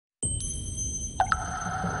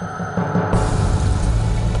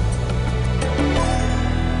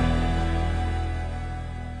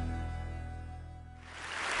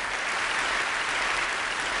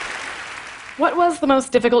What was the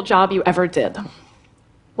most difficult job you ever did?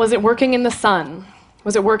 Was it working in the sun?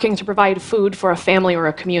 Was it working to provide food for a family or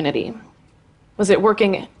a community? Was it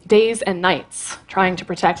working days and nights trying to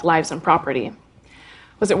protect lives and property?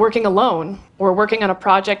 Was it working alone or working on a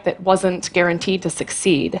project that wasn't guaranteed to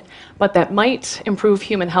succeed, but that might improve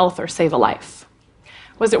human health or save a life?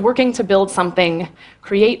 Was it working to build something,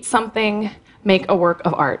 create something, make a work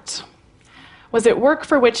of art? Was it work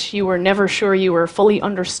for which you were never sure you were fully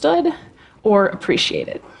understood or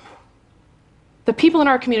appreciated? The people in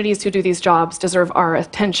our communities who do these jobs deserve our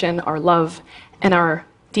attention, our love, and our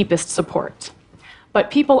deepest support. But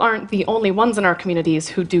people aren't the only ones in our communities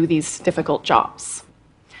who do these difficult jobs.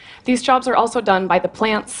 These jobs are also done by the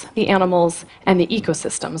plants, the animals, and the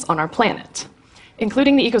ecosystems on our planet,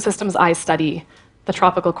 including the ecosystems I study, the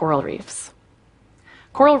tropical coral reefs.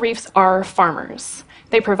 Coral reefs are farmers.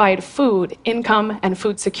 They provide food, income, and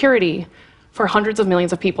food security for hundreds of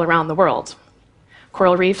millions of people around the world.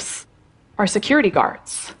 Coral reefs are security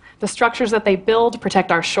guards. The structures that they build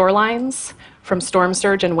protect our shorelines from storm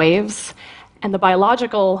surge and waves, and the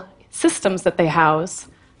biological systems that they house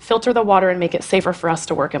filter the water and make it safer for us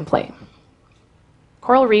to work and play.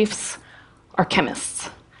 Coral reefs are chemists.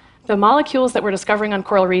 The molecules that we're discovering on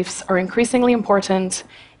coral reefs are increasingly important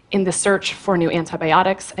in the search for new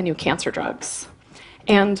antibiotics and new cancer drugs.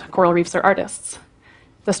 And coral reefs are artists.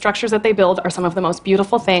 The structures that they build are some of the most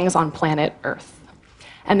beautiful things on planet Earth.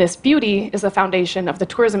 And this beauty is the foundation of the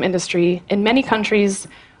tourism industry in many countries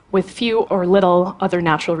with few or little other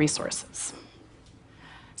natural resources.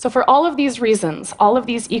 So for all of these reasons, all of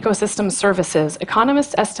these ecosystem services,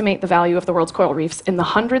 economists estimate the value of the world's coral reefs in the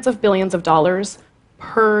hundreds of billions of dollars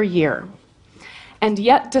per year. And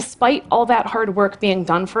yet, despite all that hard work being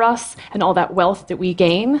done for us and all that wealth that we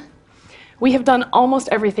gain, we have done almost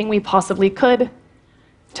everything we possibly could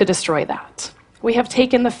to destroy that. We have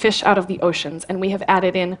taken the fish out of the oceans, and we have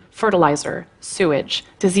added in fertilizer, sewage,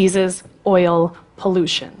 diseases, oil,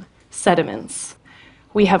 pollution, sediments.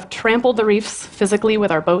 We have trampled the reefs physically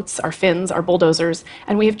with our boats, our fins, our bulldozers,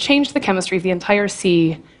 and we have changed the chemistry of the entire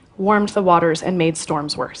sea, warmed the waters, and made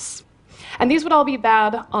storms worse. And these would all be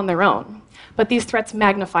bad on their own, but these threats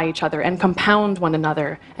magnify each other and compound one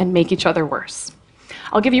another and make each other worse.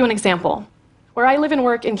 I'll give you an example. Where I live and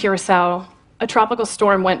work in Curacao, a tropical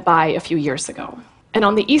storm went by a few years ago. And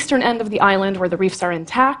on the eastern end of the island, where the reefs are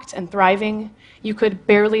intact and thriving, you could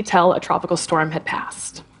barely tell a tropical storm had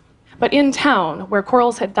passed. But in town, where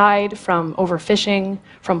corals had died from overfishing,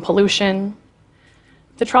 from pollution,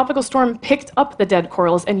 the tropical storm picked up the dead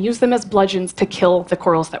corals and used them as bludgeons to kill the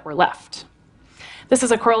corals that were left. This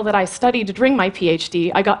is a coral that I studied during my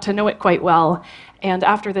PhD. I got to know it quite well, and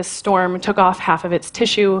after this storm took off half of its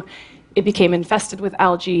tissue, it became infested with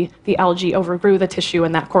algae. The algae overgrew the tissue,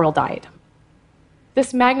 and that coral died.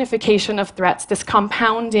 This magnification of threats, this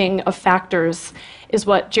compounding of factors, is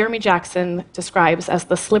what Jeremy Jackson describes as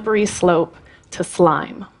the slippery slope to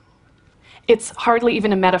slime. It's hardly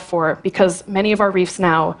even a metaphor, because many of our reefs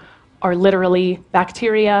now are literally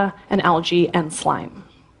bacteria and algae and slime.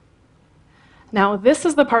 Now, this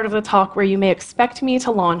is the part of the talk where you may expect me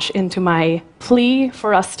to launch into my plea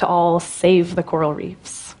for us to all save the coral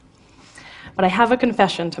reefs. But I have a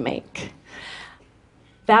confession to make.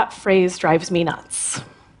 That phrase drives me nuts.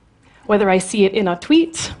 Whether I see it in a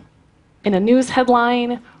tweet, in a news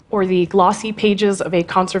headline, or the glossy pages of a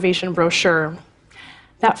conservation brochure,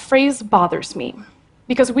 that phrase bothers me,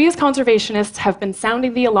 because we as conservationists have been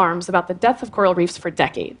sounding the alarms about the death of coral reefs for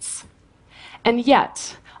decades. And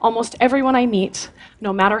yet, almost everyone I meet,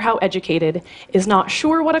 no matter how educated, is not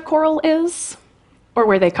sure what a coral is or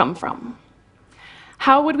where they come from.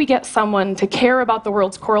 How would we get someone to care about the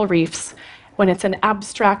world's coral reefs when it's an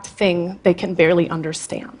abstract thing they can barely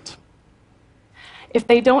understand? If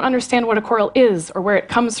they don't understand what a coral is, or where it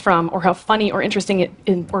comes from, or how funny or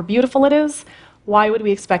interesting or beautiful it is, why would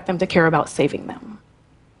we expect them to care about saving them?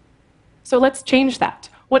 So let's change that.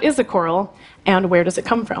 What is a coral, and where does it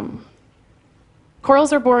come from?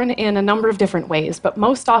 Corals are born in a number of different ways, but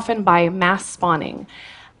most often by mass spawning.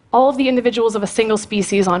 All of the individuals of a single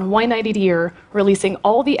species on one night a year releasing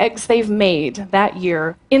all the eggs they've made that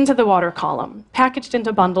year into the water column, packaged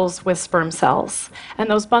into bundles with sperm cells. And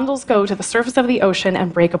those bundles go to the surface of the ocean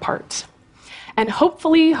and break apart. And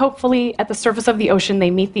hopefully, at the surface of the ocean,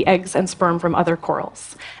 they meet the eggs and sperm from other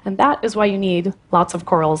corals. And that is why you need lots of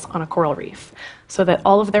corals on a coral reef, so that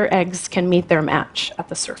all of their eggs can meet their match at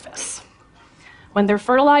the surface. When they're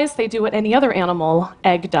fertilized, they do what any other animal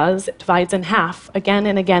egg does. It divides in half again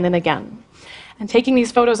and again and again. And taking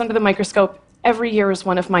these photos under the microscope every year is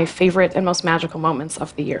one of my favorite and most magical moments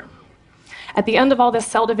of the year. At the end of all this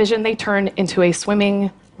cell division, they turn into a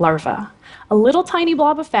swimming larva, a little tiny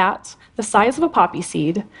blob of fat the size of a poppy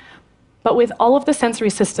seed, but with all of the sensory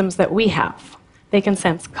systems that we have. They can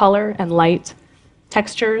sense color and light,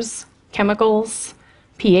 textures, chemicals,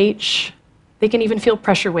 pH. They can even feel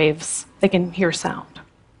pressure waves. They can hear sound.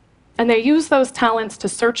 And they use those talents to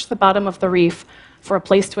search the bottom of the reef for a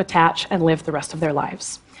place to attach and live the rest of their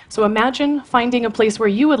lives. So imagine finding a place where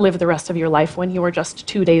you would live the rest of your life when you were just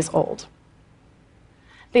 2 days old.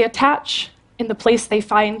 They attach in the place they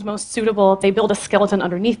find most suitable. They build a skeleton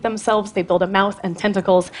underneath themselves. They build a mouth and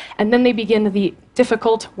tentacles. And then they begin the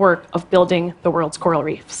difficult work of building the world's coral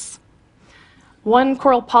reefs. One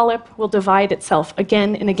coral polyp will divide itself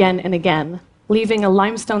again and again and again, leaving a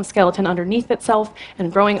limestone skeleton underneath itself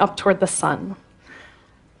and growing up toward the sun.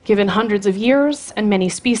 Given hundreds of years and many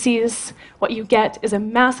species, what you get is a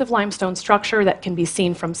massive limestone structure that can be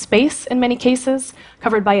seen from space in many cases,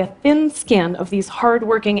 covered by a thin skin of these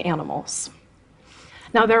hard-working animals.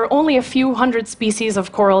 Now, there are only a few hundred species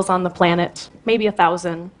of corals on the planet, maybe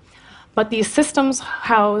 1,000, but these systems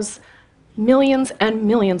house millions and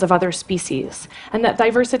millions of other species. And that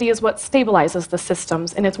diversity is what stabilizes the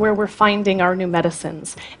systems, and it's where we're finding our new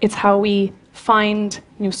medicines. It's how we find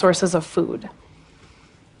new sources of food.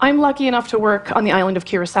 I'm lucky enough to work on the island of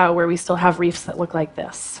Curacao, where we still have reefs that look like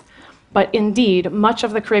this. But indeed, much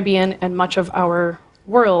of the Caribbean and much of our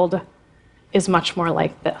world is much more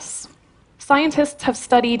like this. Scientists have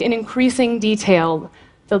studied in increasing detail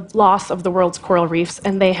the loss of the world's coral reefs,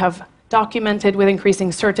 and they have documented with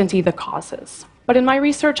increasing certainty the causes. But in my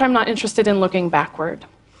research, I'm not interested in looking backward.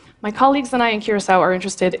 My colleagues and I in Curacao are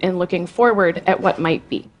interested in looking forward at what might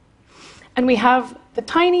be. And we have the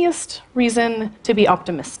tiniest reason to be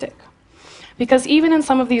optimistic. Because even in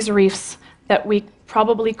some of these reefs that we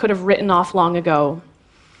probably could have written off long ago,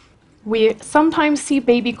 we sometimes see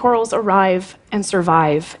baby corals arrive and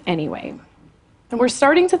survive anyway. And we're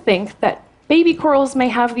starting to think that baby corals may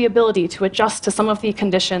have the ability to adjust to some of the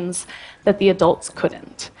conditions that the adults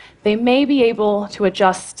couldn't. They may be able to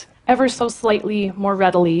adjust ever so slightly more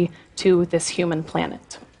readily to this human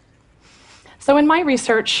planet. So in my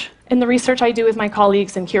research, in the research I do with my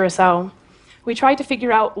colleagues in Curacao, we try to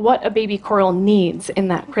figure out what a baby coral needs in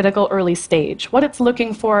that critical early stage, what it's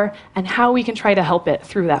looking for, and how we can try to help it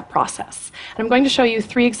through that process. And I'm going to show you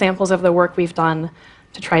 3 examples of the work we've done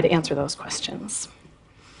to try to answer those questions.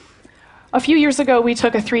 A few years ago, we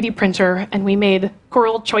took a 3D printer and we made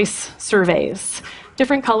coral choice surveys,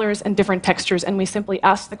 different colors and different textures, and we simply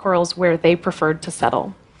asked the corals where they preferred to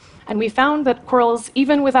settle. And we found that corals,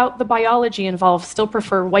 even without the biology involved, still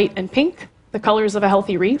prefer white and pink, the colors of a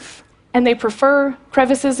healthy reef, and they prefer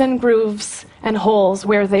crevices and grooves and holes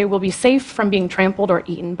where they will be safe from being trampled or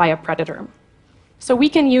eaten by a predator. So we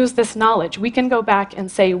can use this knowledge. We can go back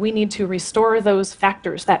and say we need to restore those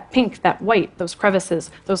factors, that pink, that white, those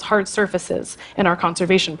crevices, those hard surfaces in our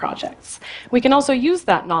conservation projects. We can also use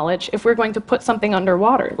that knowledge if we're going to put something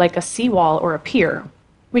underwater, like a seawall or a pier.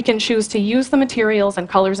 We can choose to use the materials and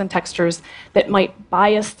colors and textures that might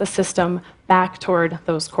bias the system back toward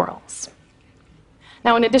those corals.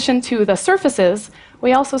 Now, in addition to the surfaces,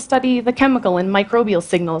 we also study the chemical and microbial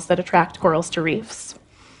signals that attract corals to reefs.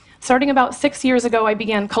 Starting about 6 years ago, I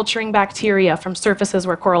began culturing bacteria from surfaces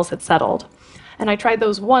where corals had settled. And I tried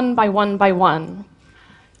those one by one,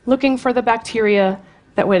 looking for the bacteria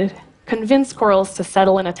that would convince corals to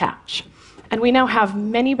settle and attach. And we now have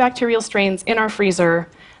many bacterial strains in our freezer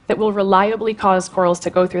that will reliably cause corals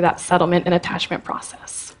to go through that settlement and attachment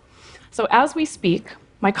process. So as we speak,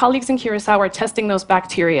 my colleagues in Curacao are testing those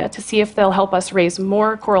bacteria to see if they'll help us raise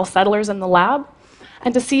more coral settlers in the lab,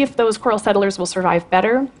 and to see if those coral settlers will survive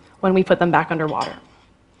better when we put them back underwater.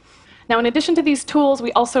 Now, in addition to these tools,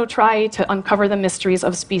 we also try to uncover the mysteries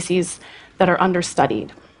of species that are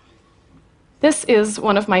understudied. This is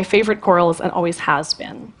one of my favorite corals and always has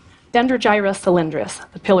been, Dendrogyra cylindris,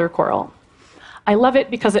 the pillar coral. I love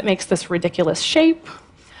it because it makes this ridiculous shape,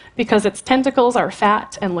 because its tentacles are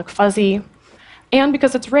fat and look fuzzy, and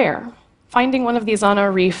because it's rare. Finding one of these on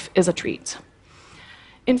our reef is a treat.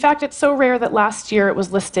 In fact, it's so rare that last year it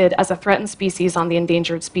was listed as a threatened species on the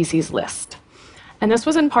endangered species list. And this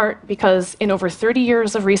was in part because in over 30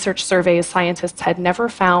 years of research surveys, scientists had never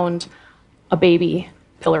found a baby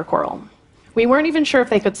pillar coral. We weren't even sure if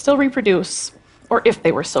they could still reproduce or if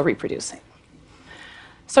they were still reproducing.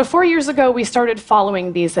 So 4 years ago, we started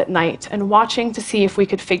following these at night and watching to see if we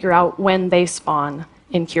could figure out when they spawn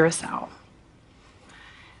in Curacao.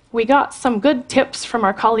 We got some good tips from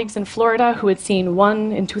our colleagues in Florida who had seen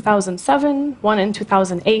one in 2007, one in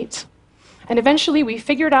 2008, and eventually we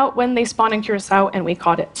figured out when they spawn in Curacao and we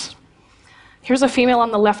caught it. Here's a female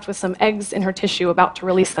on the left with some eggs in her tissue about to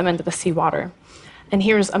release them into the seawater. And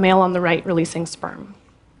here's a male on the right releasing sperm.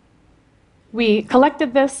 We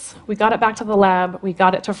collected this, we got it back to the lab, we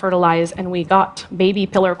got it to fertilize, and we got baby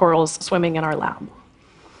pillar corals swimming in our lab.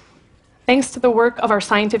 Thanks to the work of our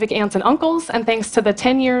scientific aunts and uncles, and thanks to the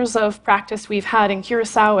 10 years of practice we've had in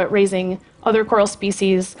Curacao at raising other coral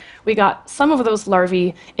species, we got some of those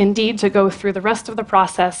larvae indeed to go through the rest of the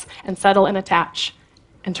process and settle and attach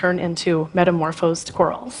and turn into metamorphosed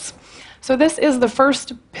corals. So this is the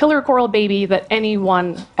first pillar coral baby that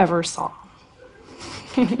anyone ever saw.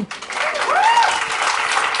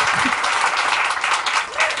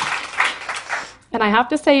 And I have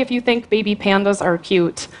to say, if you think baby pandas are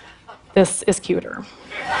cute, this is cuter.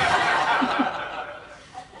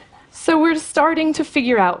 So we're starting to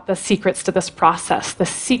figure out the secrets to this process, the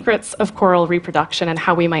secrets of coral reproduction and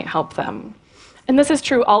how we might help them. And this is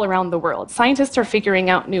true all around the world. Scientists are figuring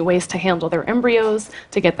out new ways to handle their embryos,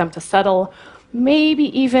 to get them to settle, maybe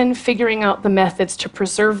even figuring out the methods to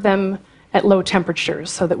preserve them at low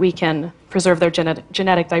temperatures so that we can preserve their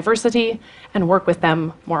genetic diversity and work with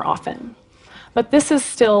them more often. But this is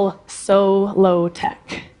still so low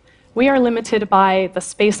tech. We are limited by the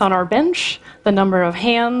space on our bench, the number of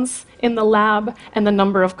hands in the lab, and the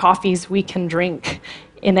number of coffees we can drink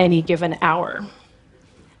in any given hour.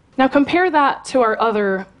 Now compare that to our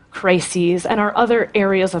other crises and our other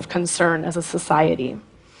areas of concern as a society.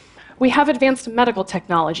 We have advanced medical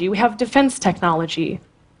technology, we have defense technology,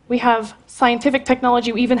 we have scientific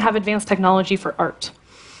technology, we even have advanced technology for art.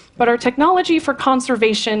 But our technology for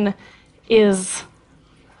conservation is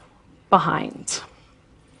behind.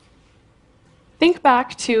 Think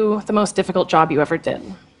back to the most difficult job you ever did.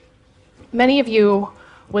 Many of you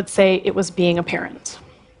would say it was being a parent.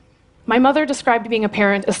 My mother described being a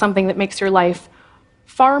parent as something that makes your life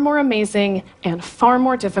far more amazing and far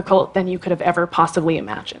more difficult than you could have ever possibly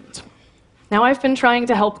imagined. Now, I've been trying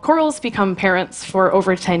to help corals become parents for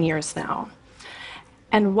over 10 years now.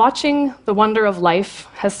 And watching the wonder of life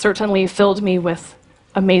has certainly filled me with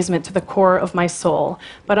amazement to the core of my soul,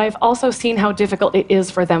 but I've also seen how difficult it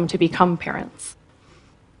is for them to become parents.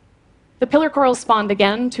 The pillar corals spawned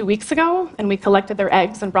again 2 weeks ago, and we collected their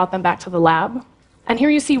eggs and brought them back to the lab. And here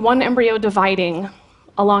you see one embryo dividing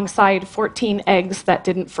alongside 14 eggs that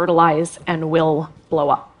didn't fertilize and will blow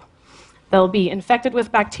up. They'll be infected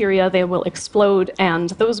with bacteria, they will explode, and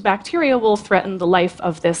those bacteria will threaten the life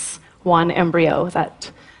of this one embryo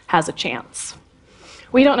that has a chance.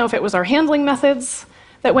 We don't know if it was our handling methods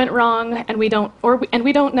that went wrong, and we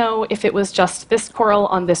don't know if it was just this coral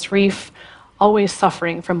on this reef always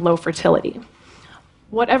suffering from low fertility.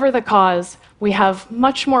 Whatever the cause, we have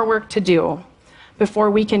much more work to do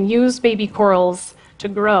before we can use baby corals to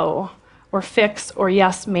grow or fix or,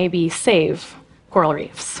 yes, maybe save coral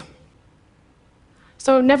reefs.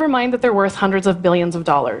 So never mind that they're worth hundreds of billions of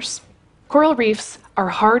dollars. Coral reefs are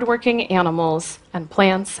hardworking animals and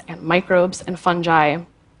plants and microbes and fungi.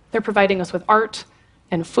 They're providing us with art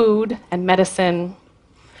and food and medicine.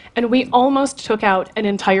 And we almost took out an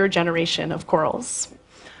entire generation of corals.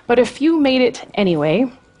 But a few made it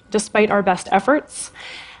anyway, despite our best efforts.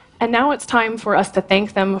 And now it's time for us to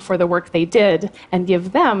thank them for the work they did and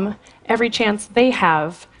give them every chance they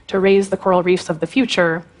have to raise the coral reefs of the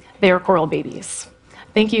future, their coral babies.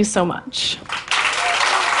 Thank you so much.